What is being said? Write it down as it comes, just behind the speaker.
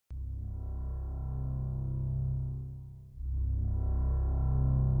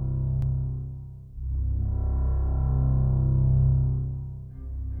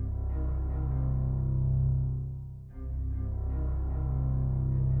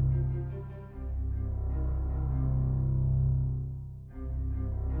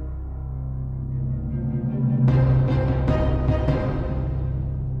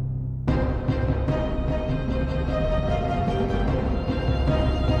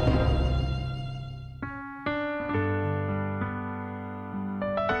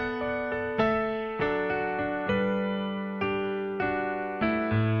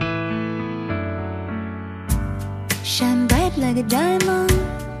like a diamond,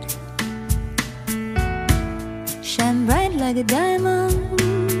 shine bright like a diamond.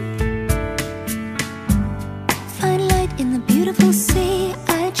 Find light in the beautiful sea.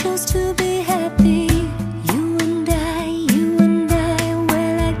 I chose to be happy. You and I,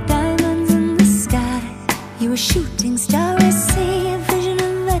 we're like diamonds in the sky. You're a shooting star I see, a vision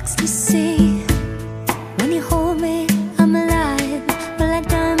of ecstasy. When you hold me, I'm alive. We're like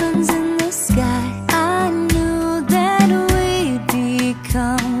diamonds in the sky. I knew that we'd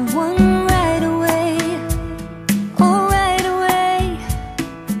become one right away. Oh, right away.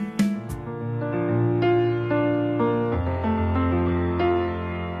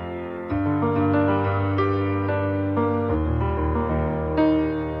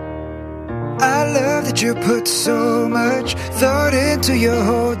 I love that you put so much thought into your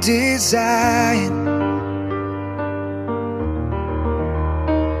whole design.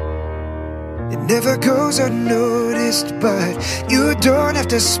 It never goes unnoticed, but you don't have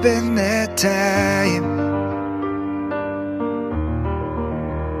to spend that time.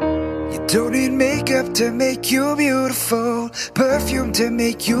 You don't need makeup to make you beautiful, perfume to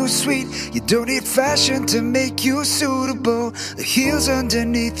make you sweet. You don't need fashion to make you suitable, the heels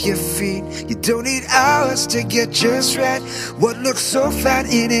underneath your feet. You don't need hours to get just right. What looks so fine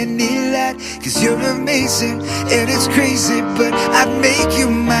in any light? Cause you're amazing and it's crazy, but I'd make you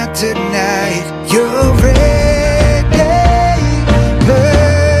mine